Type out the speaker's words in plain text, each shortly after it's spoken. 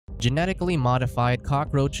Genetically modified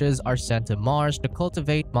cockroaches are sent to Mars to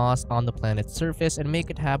cultivate moss on the planet's surface and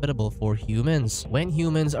make it habitable for humans. When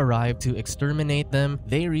humans arrive to exterminate them,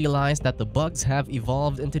 they realize that the bugs have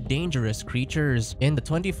evolved into dangerous creatures. In the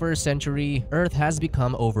 21st century, Earth has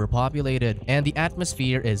become overpopulated, and the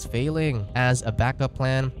atmosphere is failing. As a backup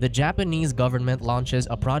plan, the Japanese government launches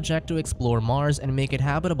a project to explore Mars and make it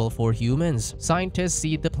habitable for humans. Scientists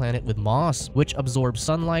seed the planet with moss, which absorbs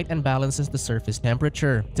sunlight and balances the surface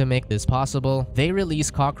temperature. To make this possible, they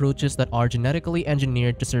release cockroaches that are genetically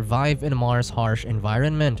engineered to survive in Mars' harsh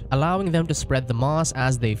environment, allowing them to spread the moss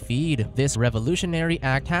as they feed. This revolutionary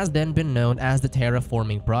act has then been known as the Terra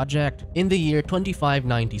Forming Project. In the year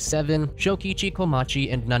 2597, Shokichi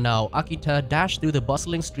Komachi and Nanao Akita dash through the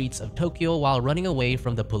bustling streets of Tokyo while running away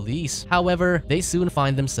from the police. However, they soon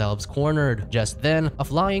find themselves cornered. Just then, a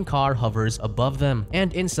flying car hovers above them,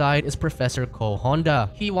 and inside is Professor Ko Honda.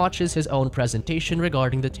 He watches his own presentation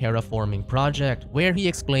regarding the Terra Forming Project, where he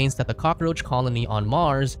explains that the cockroach colony on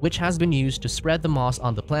Mars, which has been used to spread the moss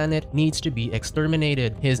on the planet, needs to be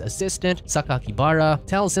exterminated. His assistant, Sakakibara,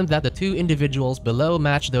 tells him that the two individuals below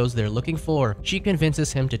match those they're looking for. She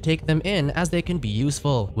convinces him to take them in as they can be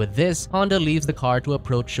useful. With this, Honda leaves the car to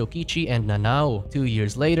approach Shokichi and Nanao. 2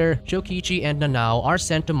 years later, Shokichi and Nanao are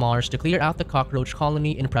sent to Mars to clear out the cockroach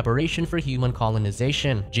colony in preparation for human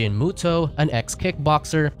colonization. Jin Muto, an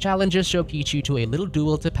ex-kickboxer, challenges Shokichi to a little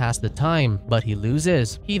duel to pass the time, but he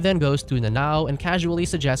loses. He then goes to Nanao and casually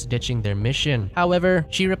suggests ditching their mission. However,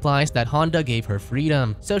 she replies that Honda gave her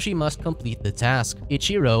freedom, so she must complete the task.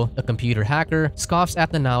 Ichiro, a computer hacker, scoffs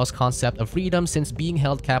at Nanao's concept of freedom since being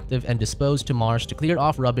held captive and disposed to Mars to clear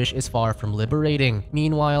off rubbish is far from liberating.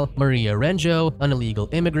 Meanwhile, Maria Renjo, an illegal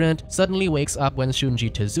immigrant, suddenly wakes up when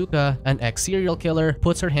Shunji Tezuka, an ex-serial killer,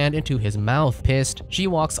 puts her hand into his mouth. Pissed, she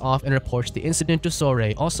walks off and reports the incident to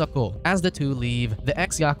Sore Osako. As the two leave, the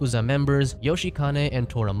ex-Yakuza members, Yoshikane and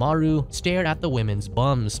Toramaru, stare at the women's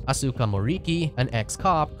bums. Asuka Moriki, an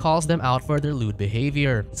ex-cop, calls them out for their lewd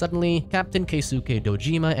behavior. Suddenly, Captain Keisuke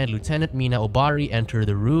Dojima and Lieutenant Mina Obari enter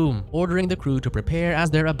the room, ordering the crew to prepare as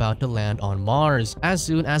they're about to land on Mars. As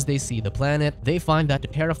soon as they see the planet, they find that the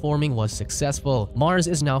terraforming was successful. Mars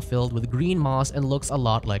is now filled with green moss and looks a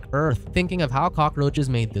lot like Earth. Thinking of how cockroaches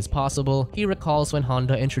made this possible, he recalls when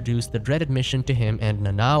Honda introduced the dreaded mission to him and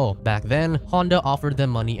Nanao. Back then, Honda offered them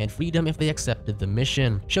money and freedom if they accepted the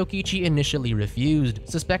mission. Shokichi initially refused,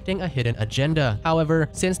 suspecting a hidden agenda. However,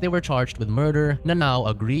 since they were charged with murder, Nanao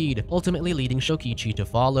agreed, ultimately leading Shokichi to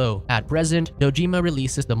follow. At present, Dojima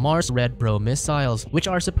releases the Mars Red Pro missiles, which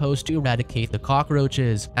are supposed to eradicate the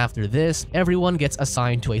cockroaches. After this, everyone gets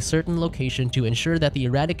assigned to a certain location to ensure that the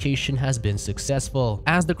eradication has been successful.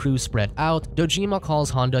 As the crew spread out, Dojima calls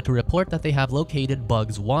Honda to report that they have located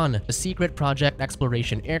Bugs 1, a secret project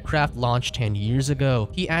exploration aircraft launched 10 years ago.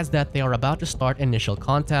 He adds that they are about to start initial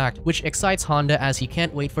contact, which excites Honda as he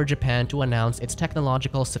can't wait for Japan to announce its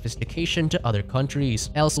technological sophistication to other countries.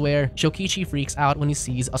 Elsewhere, Shokichi freaks out when he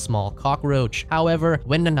sees a small cockroach. However,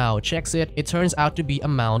 when Nanao checks it, it turns out to be a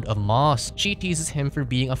mound of moss. She teases him for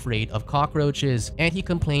being afraid of cockroaches, and he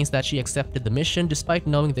complains that she accepted the mission despite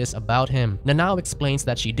knowing this about him. Nanao explains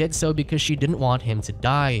that she did so because she didn't want him to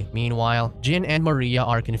die. Meanwhile, Jin and Maria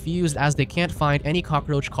are confused as they can't find any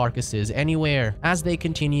cockroach carcasses anywhere. As they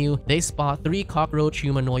continue, they spot 3 cockroach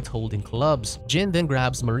humanoids holding clubs. Jin then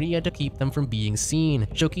grabs Maria to keep them from being seen.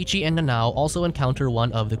 Shokichi and Nanao also encounter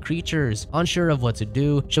one of the creatures. Unsure of what to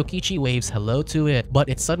do, Shokichi waves hello to it, but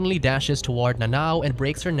it suddenly dashes toward Nanao and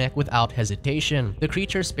breaks her neck without hesitation. The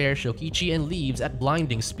creature spares Shokichi and leaves at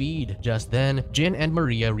blinding speed. Just then, Jin and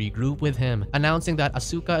Maria regroup with him, announcing that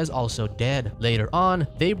Asuka is also dead. Later on,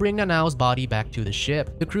 they bring Nanao's body back to the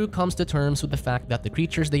ship. The crew comes to terms with the fact that the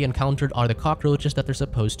creatures they encountered are the cockroaches that they're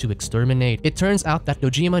supposed to exterminate. It turns out that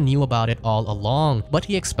Dojima knew about it all along, but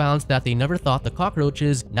he expounds that they never thought the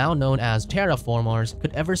cockroaches, now known as TerraFormars,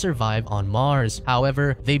 could ever survive on Mars.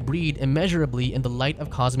 However, they breed immeasurably in the light of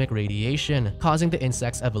cosmic radiation, causing the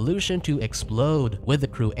insect's evolution to explode. With the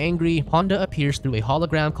crew angry, Honda appears through a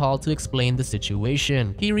hologram call to explain the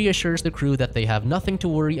situation. He reassures the crew that they have nothing to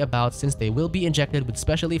worry about since they will be injected with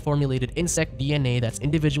specially formulated insect DNA that's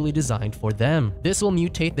individually designed for them. This will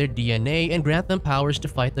mutate their DNA and grant them powers to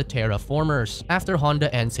fight the TerraFormars. After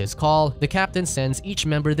Honda ends his call, the captain sends each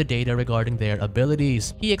member the data regarding their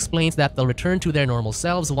abilities. He explains that they'll return to their normal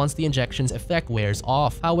selves once the injection's effect wears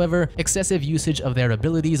off. However, excessive usage of their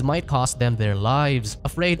abilities might cost them their lives.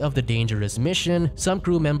 Afraid of the dangerous mission, some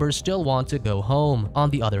crew members still want to go home. On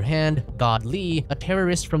the other hand, God Lee, a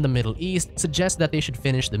terrorist from the Middle East, suggests that they should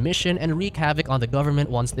finish the mission and wreak havoc on the government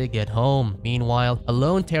once they get home. Meanwhile, a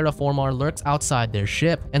lone terraformar lurks outside their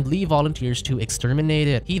ship, and Lee volunteers to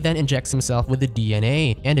exterminated. He then injects himself with the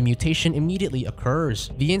DNA, and a mutation immediately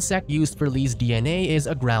occurs. The insect used for Lee's DNA is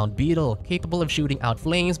a ground beetle, capable of shooting out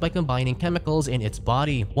flames by combining chemicals in its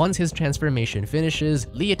body. Once his transformation finishes,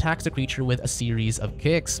 Lee attacks the creature with a series of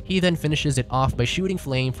kicks. He then finishes it off by shooting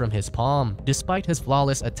flame from his palm. Despite his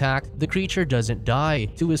flawless attack, the creature doesn't die.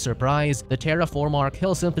 To his surprise, the TerraFormar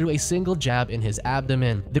kills him through a single jab in his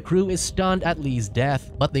abdomen. The crew is stunned at Lee's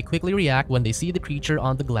death, but they quickly react when they see the creature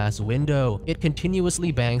on the glass window. It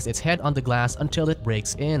continuously bangs its head on the glass until it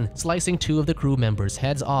breaks in, slicing 2 of the crew members'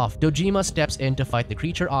 heads off. Dojima steps in to fight the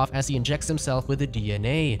creature off as he injects himself with the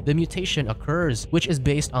DNA. The mutation occurs, which is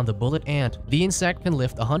based on the bullet ant. The insect can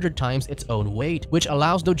lift 100 times its own weight, which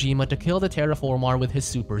allows Dojima to kill the TerraFormar with his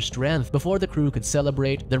super strength. Before the crew could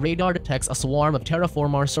celebrate, the radar detects a swarm of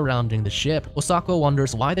TerraFormars surrounding the ship. Osako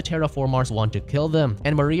wonders why the TerraFormars want to kill them,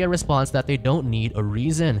 and Maria responds that they don't need a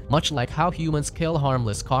reason, much like how humans kill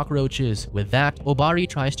harmless cockroaches. With that, Obari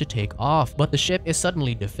tries to take off, but the ship is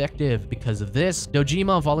suddenly defective. Because of this,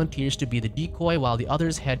 Dojima volunteers to be the decoy while the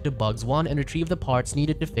others head to Bugs 1 and retrieve the parts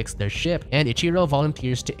needed to fix their ship, and Ichiro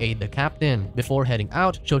volunteers to aid the captain. Before heading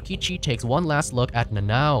out, Shokichi takes one last look at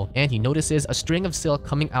Nanao, and he notices a string of silk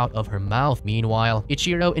coming out of her mouth. Meanwhile,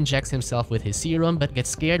 Ichiro injects himself with his serum but gets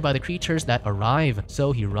scared by the creatures that arrive,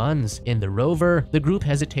 so he runs. In the rover, the group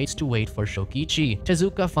hesitates to wait for Shokichi.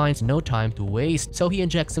 Tezuka finds no time to waste, so he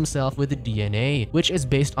injects himself with the DNA, which is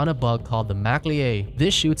based on a bug called the Macleae.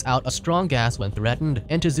 This shoots out a strong gas when threatened,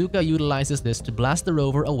 and Tezuka utilizes this to blast the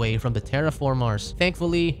rover away from the TerraFormars.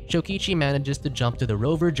 Thankfully, Shokichi manages to jump to the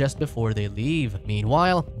rover just before they leave.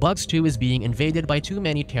 Meanwhile, Bugs 2 is being invaded by too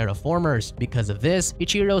many TerraFormars. Because of this,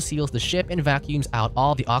 Ichiro seals the ship and vacuums out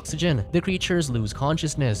all the oxygen. The creatures lose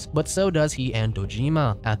consciousness, but so does he and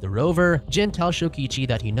Dojima. At the rover, Jin tells Shokichi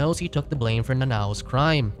that he knows he took the blame for Nanao's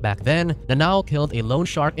crime. Back then, Nanao killed a loan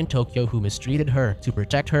shark in Tokyo who mistreated her. To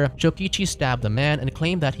protect her, Shokichi stabbed the man and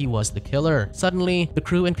claimed that he was the killer. Suddenly, the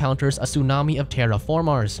crew encounters a tsunami of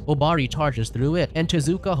TerraFormars. Obari charges through it, and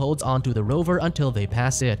Tezuka holds onto the rover until they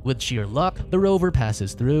pass it. With sheer luck, the rover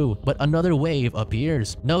passes through, but another wave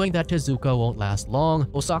appears. Knowing that Tezuka won't last long,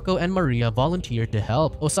 Osako and Maria volunteer to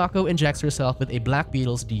help. Osako injects herself with a black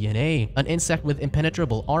beetle's DNA, an insect with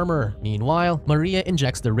impenetrable armor. Meanwhile, Maria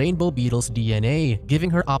injects the rainbow beetle's DNA, giving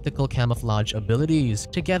her optical camouflage abilities.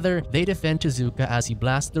 Together, they defend Tezuka as he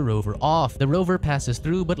blasts the rover off. The rover passes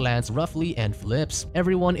through but lands roughly and flips.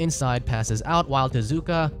 Everyone inside passes out while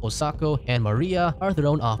Tezuka, Osako, and Maria are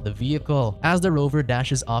thrown off the vehicle. As the rover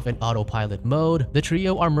dashes off in autopilot mode, the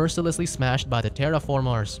trio are mercilessly smashed by the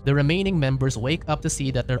TerraFormars. The remaining members wake up to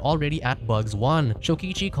see that they're already at Bugs 1.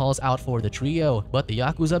 Shokichi calls out for the trio, but the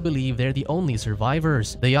Yakuza believe they're the only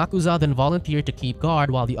survivors. The Yakuza then volunteer to keep guard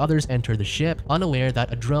while the others enter the ship, unaware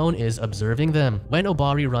that a drone is observing them. When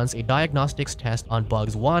Obari runs a diagnostics test on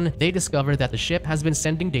Bugs 1, they discover that the ship has been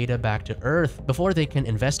sending data back to Earth. Before they can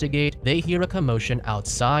investigate, they hear a commotion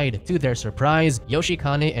outside. To their surprise,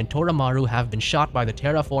 Yoshikane and Toramaru have been shot by the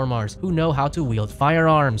TerraFormars, who know how to wield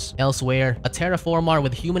firearms. Elsewhere, a TerraFormar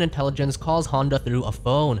with human intelligence calls Honda through a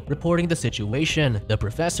phone, reporting the situation. The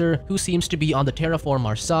professor, who seems to be on the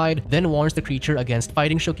TerraFormar side, then warns the creature against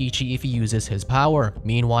fighting Shokichi if he uses his power.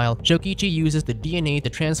 Meanwhile, Shokichi uses the DNA to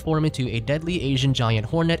transform into a deadly Asian giant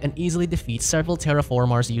hornet and easily defeats several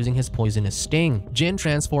TerraFormars using his poisonous sting. Jin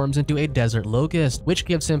transforms into a desert locust, which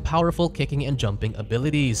gives him powerful kicking and jumping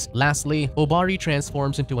abilities. Lastly, Obari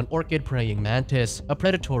transforms into an orchid praying mantis, a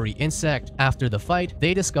predatory insect. After the fight,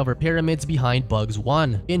 they discover pyramids behind Bugs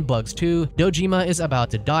 1. In Bugs 2, Dojima is about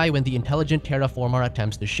to die when the intelligent TerraFormar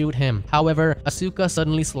attempts to shoot him. However, Asuka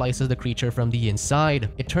suddenly slices the creature from the inside.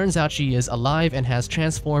 It turns out she is alive and has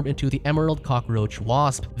transformed into the emerald cockroach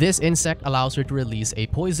wasp. This insect allows her to release a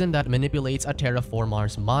poison that manipulates a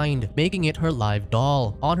TerraFormar's mind, making it her live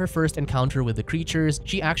doll. On her first encounter with the creatures,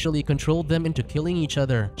 she actually controlled them into killing each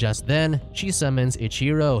other. Just then, she summons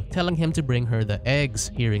Ichiro, telling him to bring her the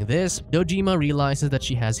eggs. Hearing this, Dojima realizes that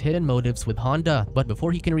she has hidden motives with Honda, but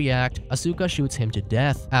before he can react, Asuka shoots him to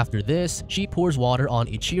death. After this, she pours water on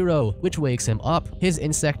Ichiro, which wakes him up. His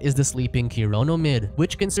insect is the sleeping Chironomid,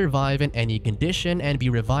 which can survive in any condition and be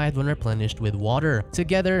revived when replenished with water.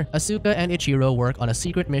 Together, Asuka and Ichiro work on a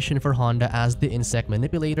secret mission for Honda as the insect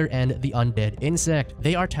manipulator and the undead insect.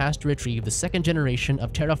 They are tasked to retrieve the second generation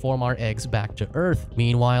of TerraFormar eggs back to Earth.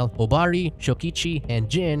 Meanwhile, Obari, Shokichi, and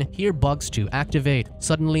Jin hear Bugs 2 activate.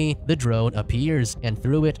 Suddenly, the drone appears, and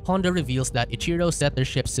through it, Honda reveals that Ichiro set their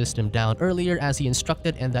ship system down earlier as he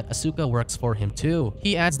instructed and that Asuka works for him too.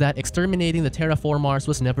 He adds that exterminating the TerraFormars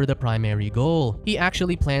was never the primary goal. He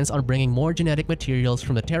actually plans on bringing more genetic materials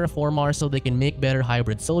from the TerraFormars so they can make better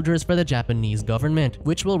hybrid soldiers for the Japanese government,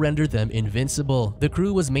 which will render them invincible. The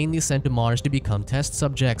crew was mainly sent to Mars to become test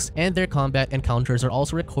subjects, and their combat encounters are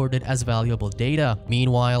also recorded as valuable data.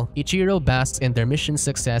 Meanwhile, Ichiro basks in their mission's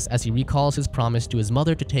success as he recalls his promise to his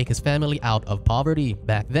mother to take his family out of poverty.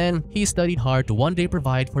 Back then, he studied hard to one day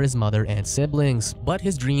provide for his mother and siblings, but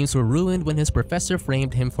his dreams were ruined when his professor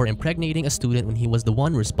framed him for impregnating a student when he was the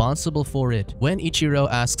one responsible for it. When Ichiro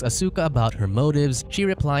asks Asuka about her motives, she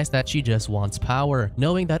replies that she just wants power.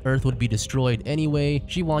 Knowing that Earth would be destroyed anyway,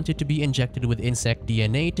 she wanted to be injected with insect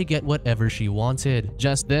DNA to get whatever she wanted.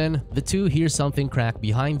 Just then, the two hear something crack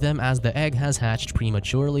behind them as the egg has hatched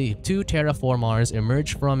prematurely. Two TerraFormars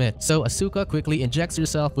emerge from it, so Asuka quickly injects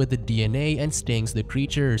herself with the DNA and stings the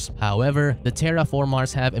creatures. However, the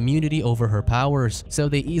TerraFormars have immunity over her powers, so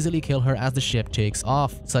they easily kill her as the ship takes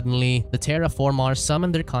off. Suddenly, the TerraFormars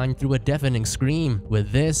summon their kind through a deafening scream.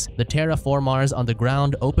 With this, the TerraFormars on the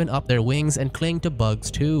ground open up their wings and cling to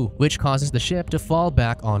bugs too, which causes the ship to fall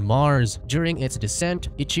back on Mars. During its descent,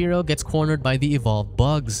 Ichiro gets cornered by the evolved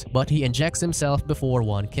bugs, but he injects himself before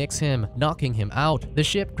one kicks him, knocking him out. The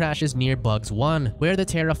ship crashes near Bugs 1, where the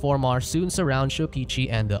TerraFormars soon surround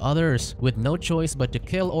Shokichi and the others. With no choice but to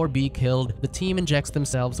kill or be killed, the team injects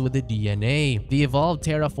themselves with the DNA. The evolved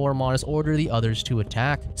TerraFormars order the others to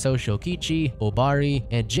attack, so Shokichi, Obari,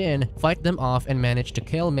 and Jin fight them off and manage to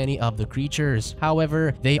kill many of the creatures.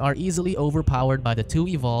 However, they are easily overpowered by the two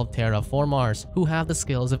evolved TerraFormars, who have the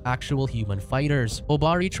skills of actual human fighters.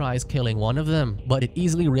 Obari tries killing one of them, but it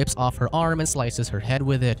easily rips off her arm and slices her head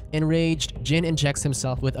with it. Enraged, Jin injects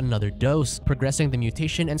himself with another dose, progressing the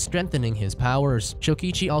mutation and strengthening his powers.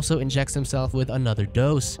 Shokichi also injects himself with another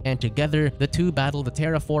dose, and together, the two battle the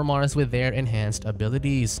TerraFormars with their enhanced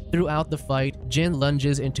abilities. Throughout the fight, Jin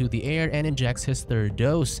lunges into the air and injects his third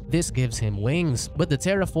dose. This gives him wings, but the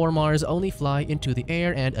TerraFormars only fly into the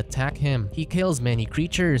air and attack him. He kills many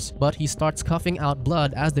creatures, but he starts coughing out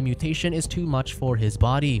blood as the mutation is too much for his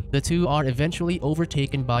body. The two are eventually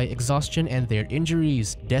overtaken by exhaustion and their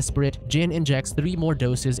injuries. Desperate, Jin injects 3 more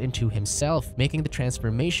doses into himself, making the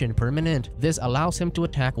transformation permanent. This allows him to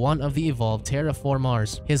attack one of the evolved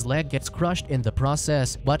TerraFormars. His leg gets crushed in the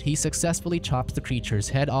process, but he successfully chops the creature's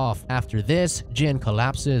head off. After this, Jin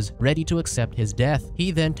collapses, ready to accept his death.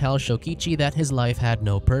 He then tells Shokichi that his life had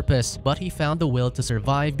no purpose, but he found the will to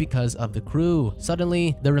survive because of the crew.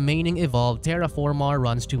 Suddenly, the remaining evolved TerraFormar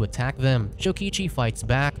runs to attack them. Shokichi fights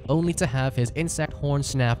back, only to have his insect horn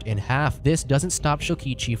snapped in half. This doesn't stop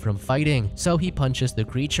Shokichi from fighting, so he punches the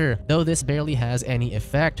creature, though this barely has any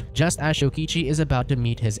effect. Just as Shokichi is about to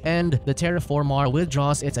meet his end, the TerraFormar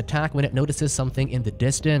withdraws its attack when it notices something in the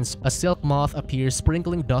distance. A silk moth appears,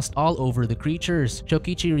 sprinkling dust all over the creatures.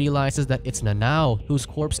 Shokichi realizes that it's Nanao, whose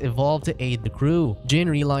corpse evolved to aid the crew. Jin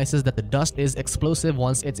realizes that the dust is explosive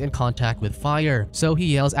once it's in contact with fire, so he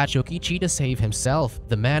yells at Shokichi to save himself.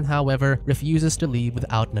 The man, however, refuses to leave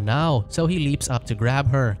without Nanao, so he leaps up to grab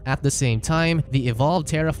her. At the same time, the evolved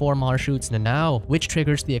TerraFormar shoots Nanao, which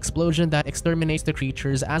triggers the explosion that exterminates the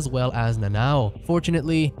creatures as well as Nanao.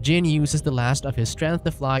 Fortunately, Jin uses the last of his strength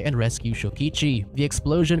to fly and rescue Shokichi. The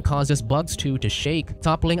explosion causes Bugs 2 to shake,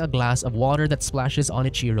 toppling a glass of water that splashes on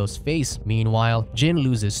Ichiro's face. Meanwhile, Jin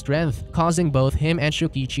loses strength, causing both him and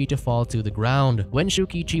Shokichi to fall to the ground. When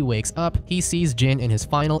Shokichi wakes up, he sees Jin in his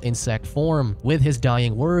final insect form. With his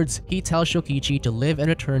dying words, he tells Shokichi to live and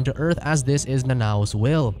return to Earth as this is Nanao's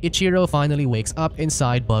will. Ichiro finally wakes up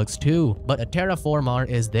inside Bugs 2, but a TerraFormar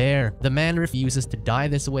is there. The man refuses to die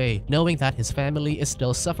this way, knowing that his family is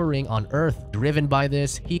still suffering on Earth. Driven by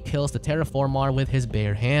this, he kills the TerraFormar with his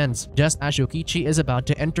bare hands. Just as Shokichi is about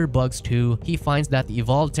to enter Bugs 2, he finds that the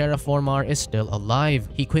evolved TerraFormar is still alive.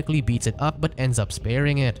 He quickly beats it up but ends up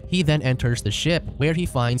sparing it. He then enters the ship, where he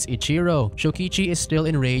finds Ichiro. Shokichi is still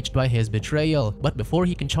enraged by his betrayal, but before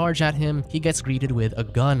he can charge at him, he gets greeted with a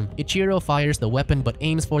gun. Ichiro fires the weapon but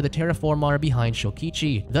aims for the TerraFormar behind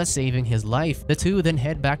Shokichi, thus saving his life. The two then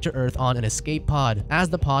head back to Earth on an escape pod. As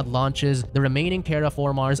the pod launches, the remaining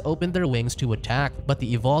TerraFormars open their wings to attack, but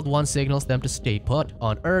the evolved one signals them to stay put.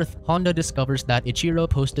 On Earth, Honda discovers that Ichiro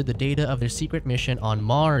posted the data of their secret mission on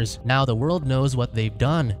Mars. Now the world knows what they've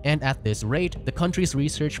done, and at this rate, the country's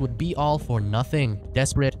research would be all for nothing.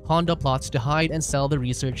 Desperate, Honda plots to hide and sell the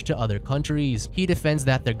research to other countries. He defends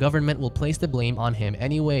that their government will place the blame on him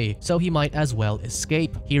anyway, so he might as well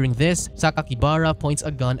escape. Hearing this, Sakakibara points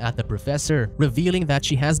a gun at the professor, revealing that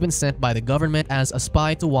she has been sent by the government as a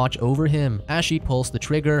spy to watch over him. As she pulls the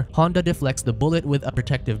trigger, Honda deflects the bullet with a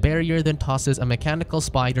protective barrier, then tosses a mechanical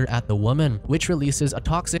spider at the woman, which releases a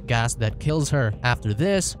toxic gas that kills her. After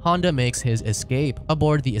this, Honda makes his escape.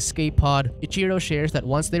 Aboard the escape pod, Ichiro shares that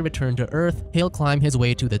once they return to Earth, he'll climb his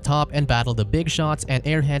way to the top and battle the big shots and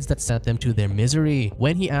airheads that sent them to their misery.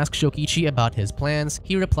 When he asks Shokichi about his plans,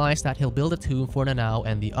 he replies that he'll build a tomb for Nanao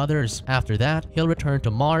and the others. After that, he'll return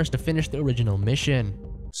to Mars to finish the original mission.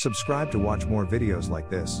 Subscribe to watch more videos like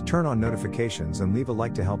this, turn on notifications and leave a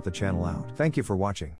like to help the channel out. Thank you for watching.